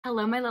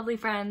Hello, my lovely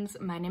friends.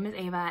 My name is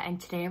Ava, and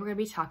today we're going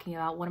to be talking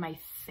about one of my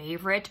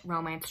favorite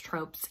romance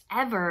tropes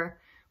ever,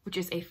 which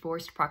is a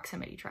forced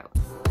proximity trope.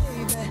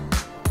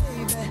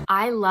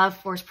 I love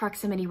forced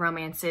proximity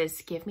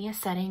romances. Give me a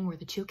setting where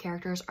the two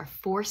characters are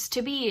forced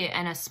to be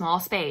in a small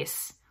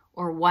space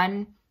or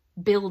one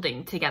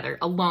building together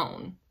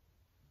alone.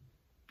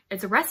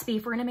 It's a recipe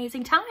for an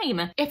amazing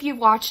time. If you've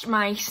watched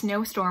my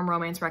snowstorm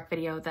romance rec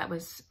video that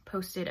was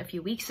posted a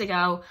few weeks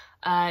ago,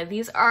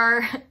 these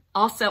are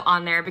also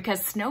on there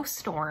because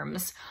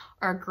snowstorms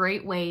are a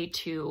great way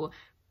to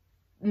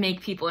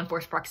make people in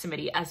forced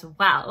proximity as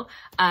well.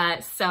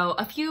 So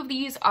a few of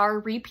these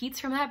are repeats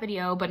from that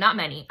video, but not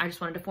many. I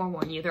just wanted to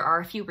forewarn you, there are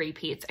a few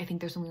repeats. I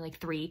think there's only like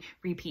 3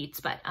 repeats,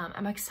 but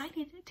I'm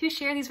excited to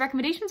share these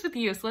recommendations with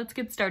you. So let's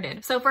get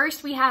started. So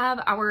first we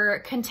have our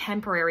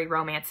contemporary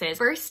romances.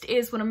 First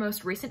is one of the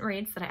most recent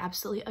reads that I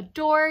absolutely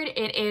adored.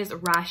 It is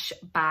Rush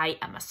by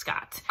Emma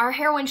Scott. Our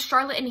heroine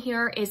Charlotte in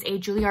here is a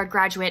Juilliard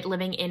graduate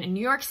living in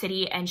New York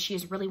City, and she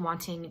is really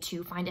wanting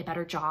to find a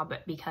better job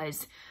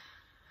because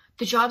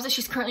the jobs that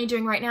she's currently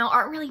doing right now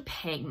aren't really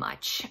paying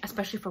much,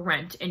 especially for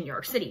rent in New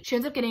York City. She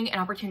ends up getting an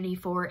opportunity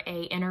for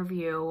an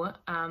interview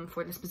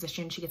for this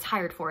position. She gets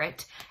hired for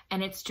it,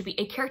 and it's to be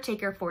a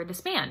caretaker for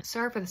this man.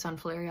 Sorry for the sun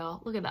flare,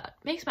 y'all. Look at that.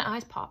 Makes my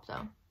eyes pop,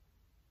 though.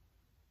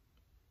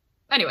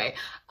 Anyway,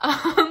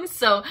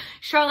 so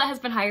Charlotte has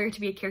been hired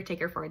to be a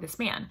caretaker for this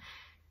man.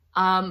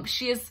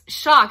 She is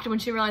shocked when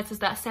she realizes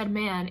that said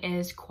man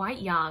is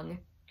quite young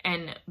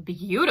and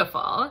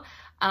beautiful.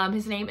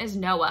 His name is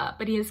Noah,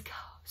 but he is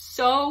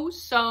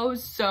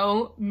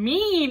so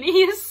mean.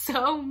 He is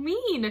so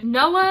mean.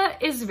 Noah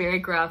is very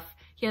gruff.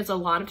 He has a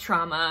lot of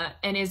trauma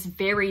and is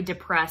very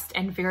depressed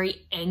and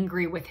very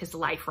angry with his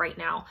life right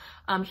now.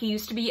 He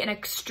used to be an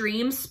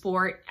extreme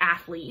sport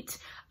athlete.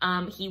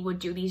 He would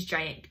do these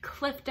giant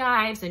cliff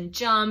dives and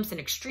jumps and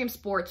extreme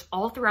sports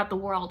all throughout the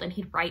world, and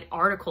he'd write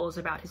articles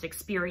about his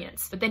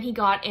experience. But then he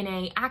got in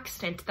an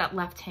accident that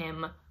left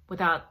him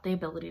without the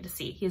ability to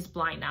see. He is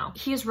blind now.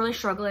 He is really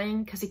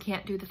struggling because he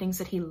can't do the things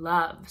that he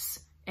loves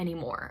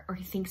anymore, or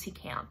he thinks he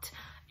can't,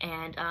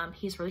 and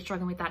he's really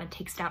struggling with that and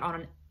takes it out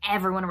on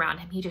everyone around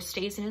him. He just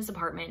stays in his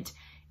apartment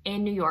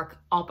in New York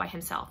all by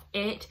himself.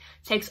 It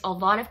takes a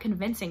lot of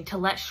convincing to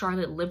let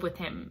Charlotte live with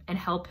him and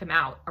help him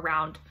out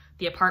around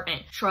the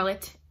apartment.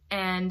 Charlotte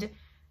and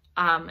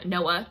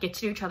Noah get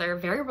to know each other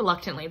very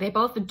reluctantly. They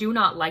both do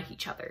not like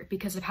each other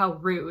because of how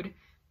rude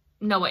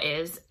Noah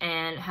is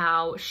and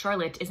how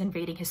Charlotte is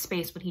invading his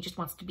space when he just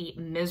wants to be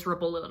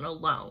miserable and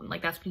alone.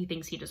 Like, that's what he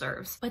thinks he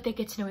deserves. But they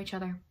get to know each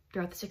other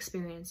throughout this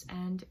experience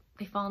and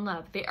they fall in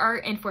love. They are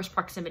in forced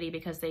proximity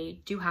because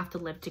they do have to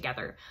live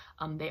together.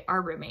 They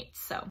are roommates.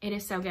 So it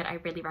is so good. I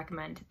really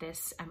recommend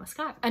this Emma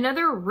Scott.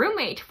 Another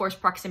roommate forced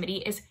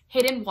proximity is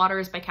Hidden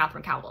Waters by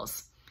Catherine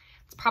Cowles.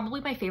 It's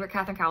probably my favorite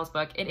Catherine Cowles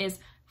book. It is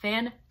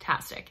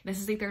fantastic. This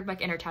is the 3rd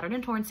book in her Tattered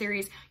and Torn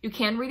series. You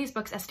can read these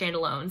books as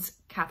standalones.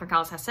 Catherine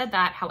Cowles has said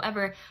that.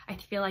 However, I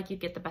feel like you'd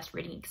get the best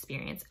reading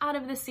experience out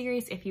of this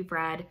series if you've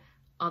read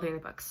all the other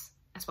books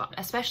as well.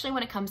 Especially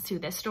when it comes to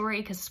this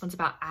story, because this one's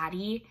about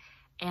Addie,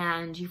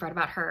 and you've read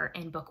about her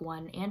in book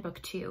 1 and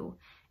book 2,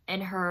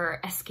 and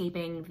her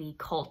escaping the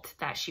cult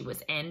that she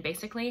was in,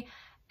 basically.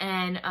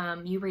 And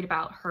you read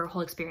about her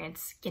whole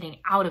experience getting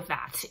out of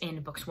that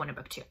in books 1 and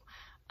book 2.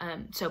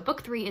 So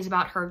book 3 is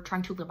about her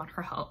trying to live on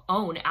her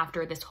own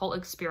after this whole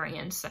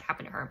experience that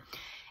happened to her.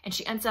 And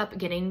she ends up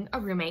getting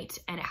a roommate,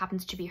 and it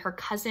happens to be her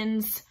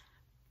cousin's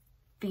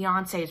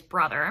fiance's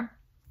brother,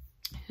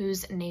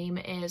 whose name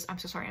is, I'm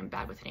so sorry, I'm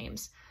bad with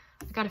names.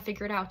 I gotta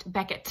figure it out.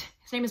 Beckett.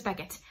 His name is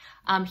Beckett.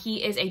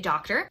 He is a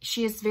doctor.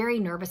 She is very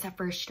nervous at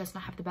first. She does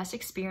not have the best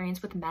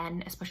experience with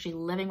men, especially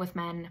living with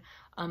men,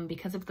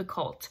 because of the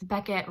cult.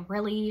 Beckett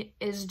really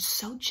is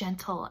so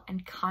gentle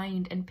and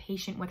kind and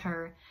patient with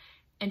her,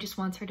 and just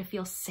wants her to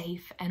feel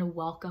safe and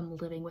welcome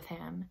living with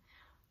him.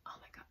 Oh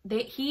my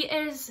God. He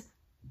is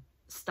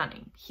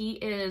stunning. He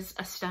is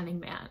a stunning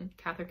man.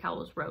 Catherine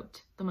Cowles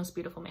wrote the most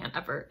beautiful man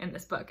ever in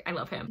this book. I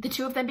love him. The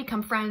two of them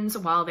become friends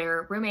while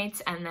they're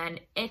roommates, and then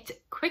it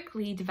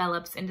quickly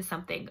develops into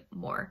something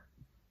more.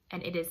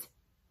 And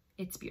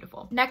it's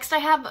beautiful. Next, I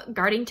have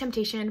Guarding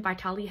Temptation by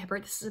Talia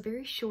Hibbert. This is a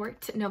very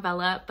short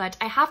novella, but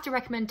I have to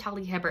recommend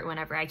Talia Hibbert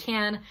whenever I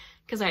can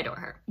because I adore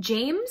her.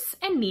 James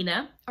and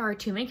Nina are our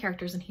 2 main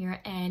characters in here,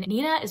 and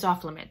Nina is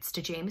off limits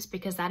to James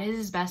because that is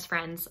his best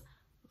friend's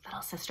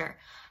little sister.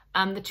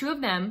 The 2 of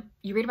them,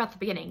 you read about the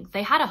beginning,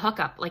 they had a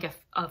hookup like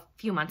a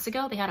few months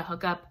ago. They had a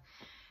hookup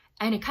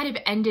and it kind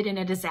of ended in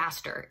a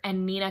disaster.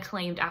 And Nina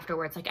claimed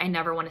afterwards, like, I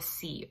never want to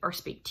see or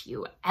speak to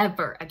you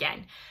ever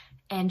again.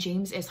 And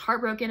James is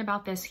heartbroken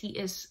about this. He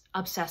is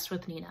obsessed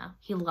with Nina.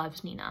 He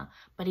loves Nina,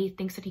 but he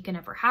thinks that he can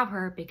never have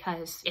her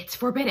because it's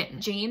forbidden.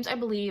 James, I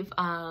believe,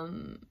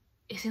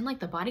 is in like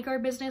the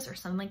bodyguard business or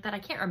something like that. I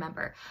can't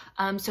remember.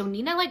 So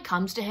Nina like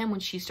comes to him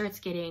when she starts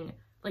getting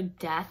like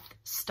death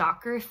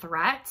stalker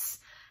threats,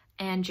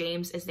 and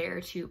James is there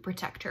to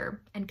protect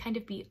her and kind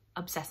of be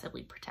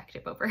obsessively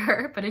protective over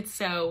her, but it's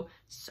so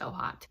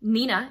hot.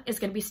 Nina is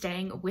going to be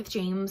staying with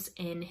James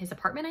in his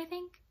apartment, I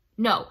think.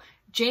 No,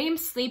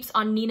 James sleeps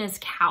on Nina's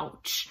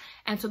couch,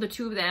 and so the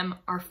two of them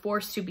are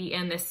forced to be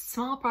in this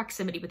small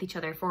proximity with each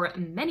other for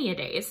many a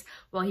days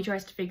while he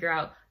tries to figure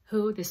out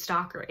who the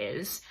stalker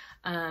is.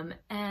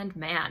 And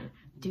man,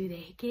 do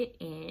they get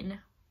in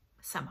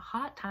some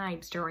hot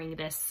times during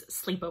this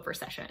sleepover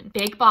session.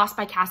 Big Boss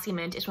by Cassie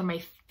Mint is one of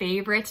my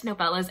favorite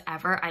novellas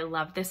ever. I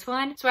love this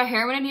one. So our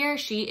heroine in here,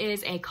 she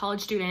is a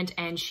college student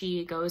and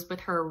she goes with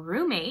her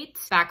roommate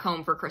back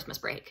home for Christmas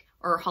break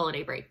or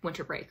holiday break,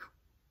 winter break,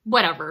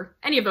 whatever,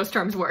 any of those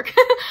terms work.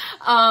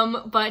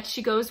 But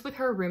she goes with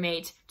her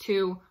roommate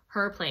to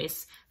her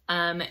place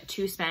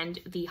to spend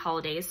the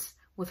holidays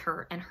with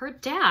her and her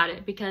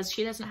dad because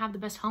she doesn't have the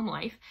best home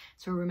life.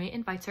 So her roommate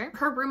invites her.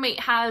 Her roommate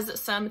has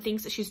some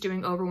things that she's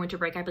doing over winter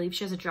break. I believe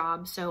she has a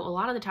job. So a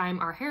lot of the time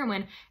our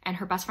heroine and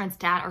her best friend's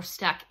dad are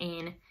stuck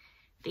in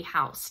the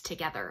house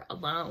together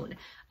alone.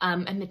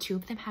 And the two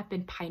of them have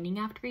been pining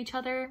after each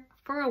other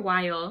for a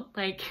while.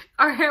 Like,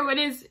 our heroine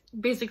is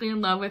basically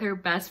in love with her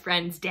best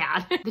friend's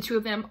dad. The two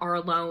of them are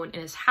alone in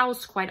his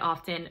house quite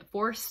often,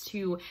 forced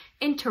to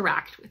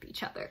interact with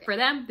each other. For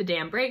them, the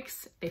dam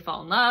breaks, they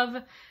fall in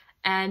love,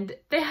 and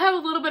they have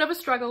a little bit of a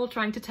struggle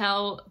trying to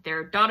tell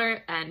their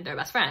daughter and their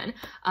best friend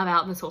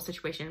about this whole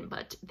situation,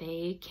 but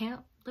they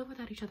can't live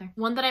without each other.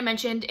 One that I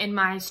mentioned in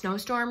my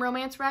snowstorm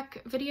romance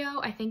rec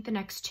video, I think the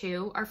next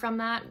two are from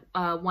that.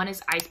 One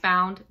is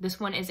Icebound. This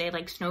one is a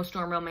like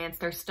snowstorm romance.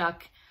 They're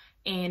stuck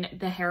in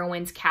the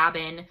heroine's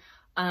cabin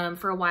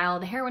for a while.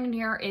 The heroine in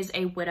here is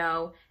a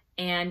widow,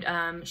 and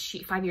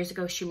 5 years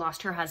ago she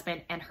lost her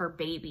husband and her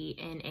baby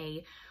in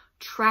a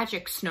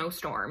tragic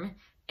snowstorm,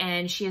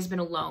 and she has been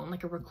alone,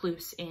 like a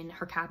recluse, in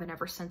her cabin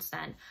ever since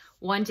then.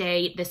 One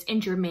day, this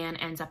injured man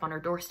ends up on her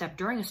doorstep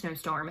during a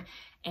snowstorm,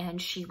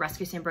 and she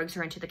rescues him, brings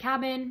him into the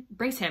cabin,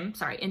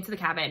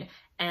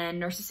 and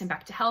nurses him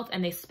back to health,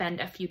 and they spend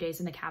a few days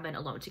in the cabin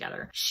alone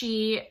together.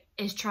 She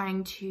is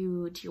trying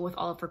to deal with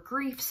all of her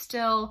grief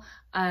still,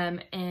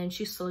 and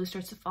she slowly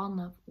starts to fall in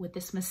love with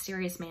this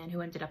mysterious man who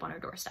ended up on her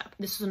doorstep.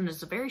 This one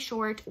is a very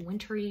short,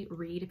 wintry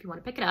read if you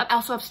want to pick it up. I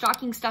also have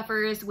Stocking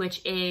Stuffers,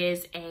 which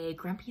is a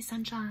Grumpy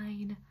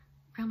Sunshine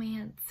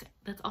romance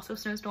that's also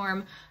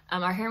snowstorm.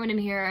 Our heroine in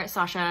here,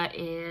 Sasha,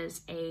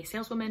 is a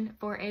saleswoman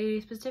for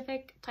a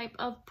specific type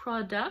of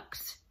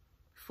product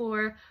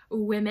for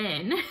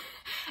women,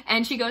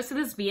 and she goes to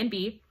this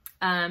B&B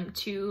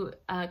to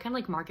kind of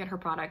like market her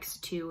products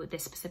to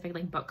this specific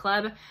like book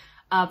club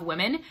of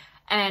women,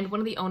 and one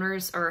of the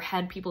owners or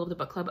head people of the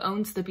book club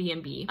owns the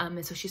B&B,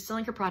 and so she's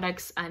selling her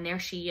products, and there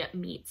she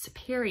meets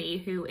Perry,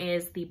 who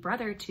is the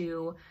brother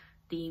to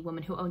the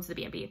woman who owns the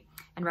B&B,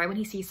 and right when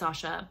he sees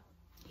Sasha,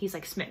 he's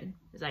like smitten.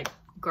 He's like,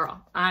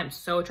 girl, I'm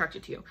so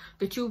attracted to you.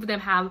 The two of them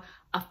have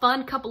a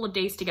fun couple of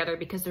days together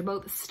because they're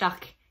both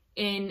stuck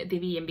in the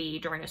B&B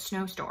during a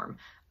snowstorm.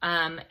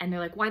 And they're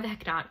like, why the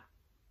heck not?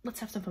 Let's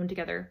have some fun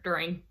together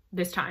during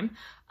this time.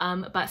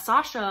 But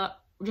Sasha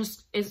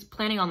just is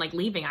planning on like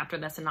leaving after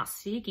this and not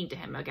speaking to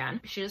him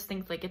again. She just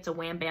thinks like it's a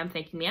wham bam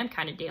thank you ma'am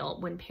kind of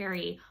deal when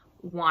Perry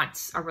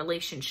wants a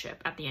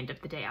relationship at the end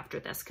of the day after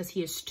this because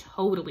he is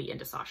totally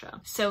into Sasha.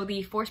 So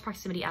the forced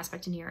proximity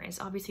aspect in here is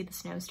obviously the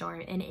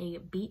snowstorm in a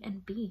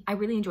B&B. I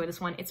really enjoy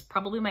this one. It's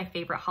probably my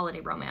favorite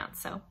holiday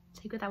romance, so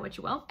take with that what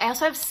you will. I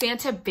also have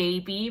Santa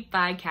Baby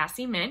by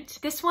Cassie Mint.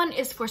 This one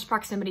is forced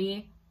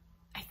proximity,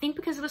 I think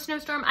because of a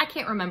snowstorm. I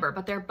can't remember,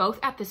 but they're both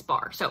at this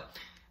bar. So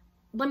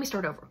let me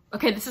start over.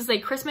 Okay, this is a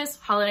Christmas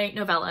holiday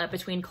novella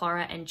between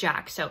Clara and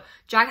Jack. So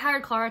Jack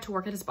hired Clara to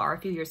work at his bar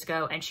a few years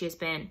ago, and she has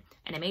been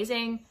an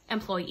amazing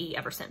employee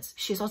ever since.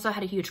 She's also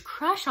had a huge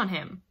crush on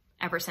him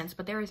ever since,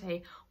 but there is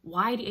a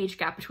wide age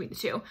gap between the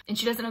two. And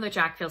she doesn't know that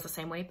Jack feels the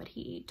same way, but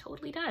he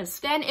totally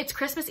does. Then it's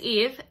Christmas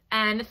Eve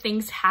and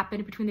things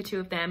happen between the two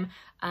of them.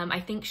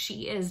 I think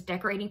she is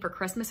decorating for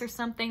Christmas or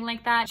something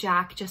like that.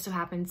 Jack just so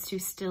happens to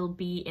still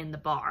be in the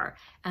bar,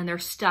 and they're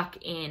stuck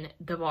in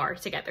the bar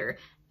together,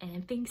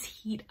 and things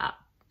heat up.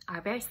 Are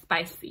very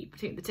spicy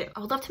between the two. I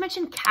would love to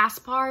mention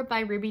Caspar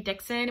by Ruby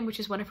Dixon, which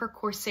is one of her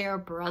Corsair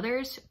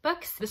Brothers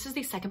books. This is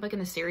the second book in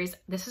the series.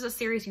 This is a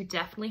series you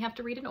definitely have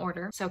to read in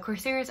order. So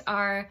Corsairs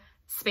are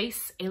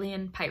space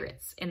alien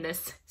pirates in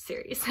this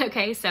series.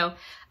 Okay, so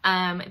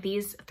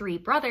these three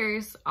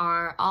brothers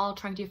are all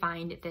trying to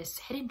find this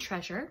hidden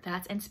treasure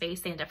that's in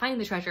space. They end up finding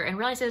the treasure and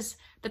realizes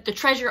that the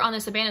treasure on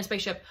this abandoned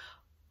spaceship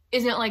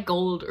isn't like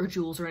gold or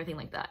jewels or anything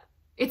like that.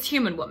 It's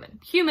human women,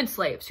 human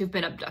slaves who've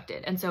been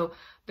abducted. And so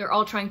they're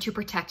all trying to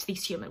protect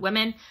these human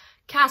women.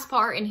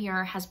 Caspar in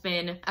here has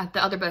been, at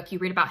the other book, you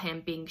read about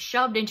him being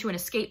shoved into an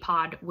escape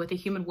pod with a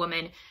human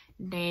woman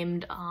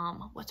named,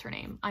 what's her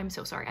name? I'm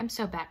so sorry. I'm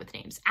so bad with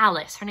names.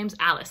 Alice. Her name's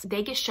Alice.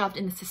 They get shoved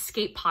in this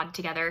escape pod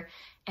together,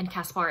 and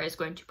Caspar is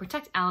going to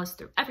protect Alice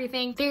through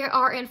everything. They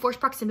are in forced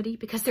proximity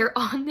because they're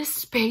on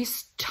this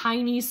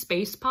tiny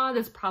space pod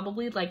that's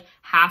probably like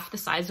half the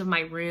size of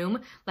my room,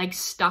 like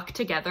stuck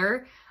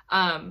together.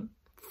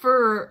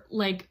 For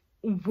like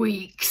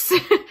weeks.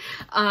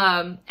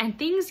 And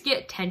things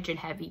get tension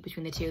heavy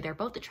between the two. They're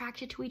both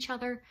attracted to each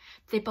other.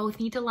 They both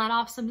need to let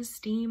off some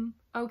steam,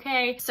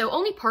 okay? So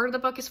only part of the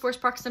book is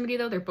forced proximity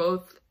though. They're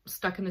both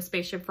stuck in the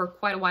spaceship for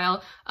quite a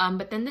while.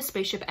 But then the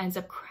spaceship ends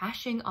up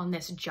crashing on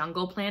this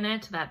jungle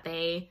planet that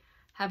they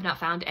have not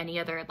found any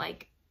other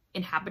like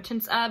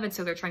inhabitants of, and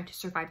so they're trying to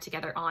survive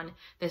together on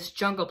this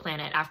jungle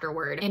planet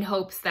afterward in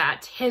hopes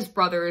that his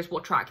brothers will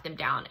track them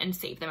down and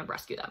save them and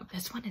rescue them.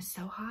 This one is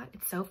so hot.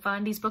 It's so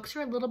fun. These books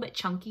are a little bit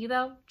chunky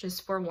though,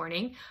 just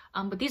forewarning,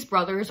 but these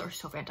brothers are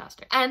so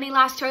fantastic. And the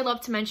last two I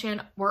love to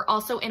mention were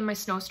also in my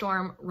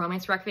Snowstorm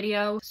romance rec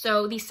video.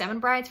 So the 7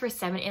 Brides for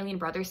 7 Alien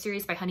Brothers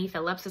series by Honey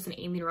Phillips is an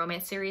alien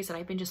romance series that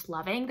I've been just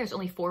loving. There's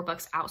only 4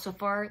 books out so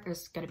far.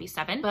 There's gonna be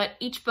 7, but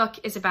each book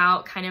is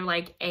about kind of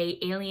like a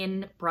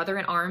alien brother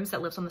in arms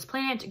that lives on this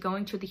planet,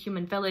 going to the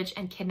human village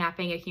and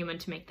kidnapping a human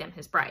to make them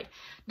his bride.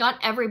 Not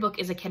every book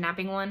is a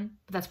kidnapping one,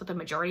 but that's what the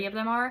majority of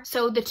them are.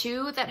 So the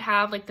 2 that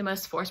have like the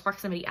most forced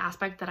proximity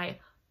aspect that I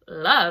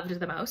loved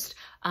the most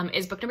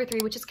is book number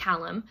 3, which is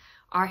Callum.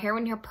 Our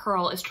heroine here,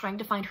 Pearl, is trying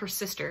to find her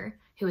sister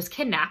who was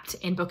kidnapped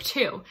in book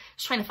 2.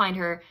 She's trying to find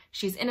her.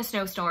 She's in a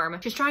snowstorm.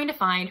 She's trying to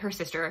find her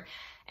sister,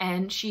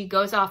 and she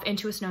goes off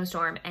into a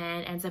snowstorm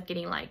and ends up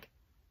getting like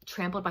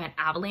trampled by an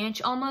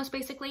avalanche almost,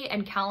 basically.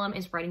 And Callum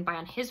is riding by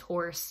on his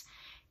horse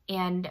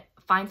and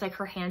finds like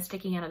her hand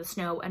sticking out of the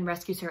snow and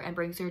rescues her and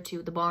brings her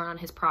to the barn on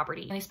his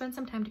property. And they spend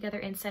some time together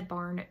in said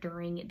barn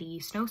during the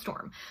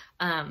snowstorm.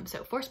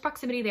 So forced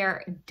proximity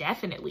there,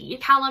 definitely.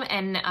 Callum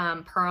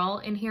and Pearl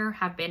in here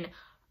have been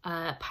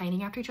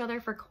pining after each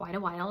other for quite a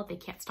while. They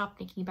can't stop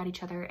thinking about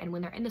each other, and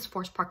when they're in this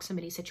forced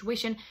proximity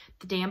situation,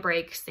 the dam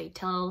breaks, they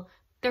tell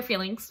their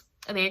feelings,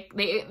 they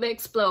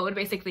explode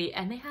basically,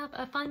 and they have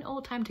a fun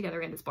old time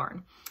together in this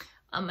barn.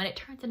 And it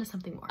turns into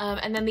something more.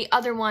 And then the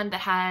other one that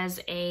has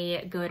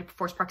a good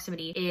forced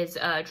proximity is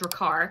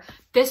Drakkar.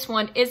 This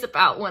one is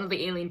about one of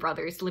the alien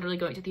brothers literally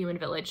going to the human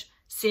village,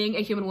 seeing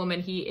a human woman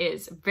he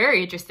is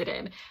very interested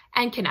in,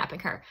 and kidnapping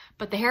her.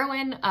 But the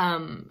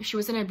heroine, she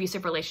was in an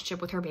abusive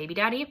relationship with her baby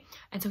daddy,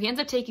 and so he ends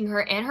up taking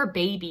her and her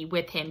baby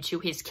with him to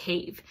his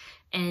cave.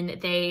 And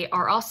they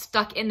are all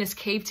stuck in this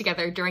cave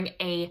together during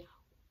a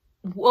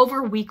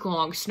over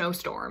week-long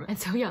snowstorm, and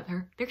so yeah,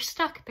 they're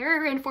stuck.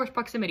 They're in forced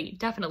proximity,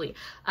 definitely.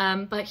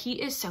 But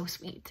he is so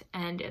sweet,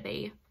 and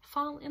they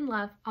fall in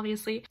love,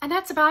 obviously. And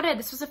that's about it.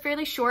 This was a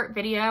fairly short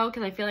video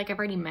because I feel like I've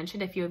already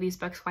mentioned a few of these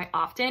books quite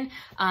often.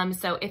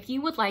 So if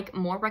you would like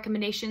more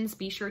recommendations,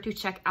 be sure to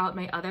check out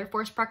my other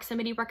forced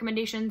proximity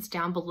recommendations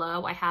down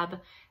below. I have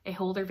a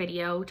whole other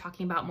video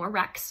talking about more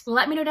recs.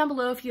 Let me know down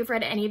below if you've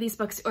read any of these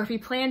books or if you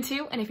plan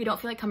to, and if you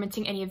don't feel like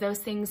commenting any of those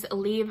things,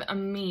 leave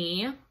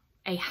me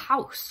a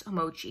house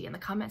emoji in the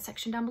comment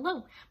section down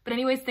below. But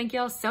anyways, thank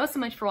y'all so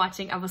much for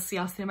watching. I will see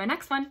y'all soon in my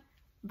next one.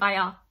 Bye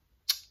y'all.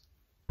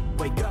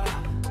 Wake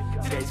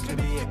up, today's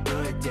gonna be a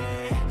good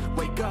day.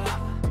 Wake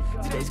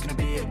up, today's gonna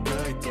be a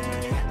good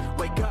day.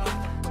 Wake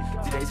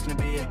up, today's gonna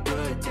be a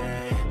good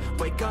day.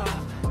 Wake up,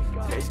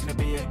 today's gonna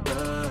be a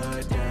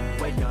good day.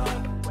 Wake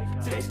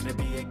up, today's gonna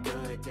be a good day.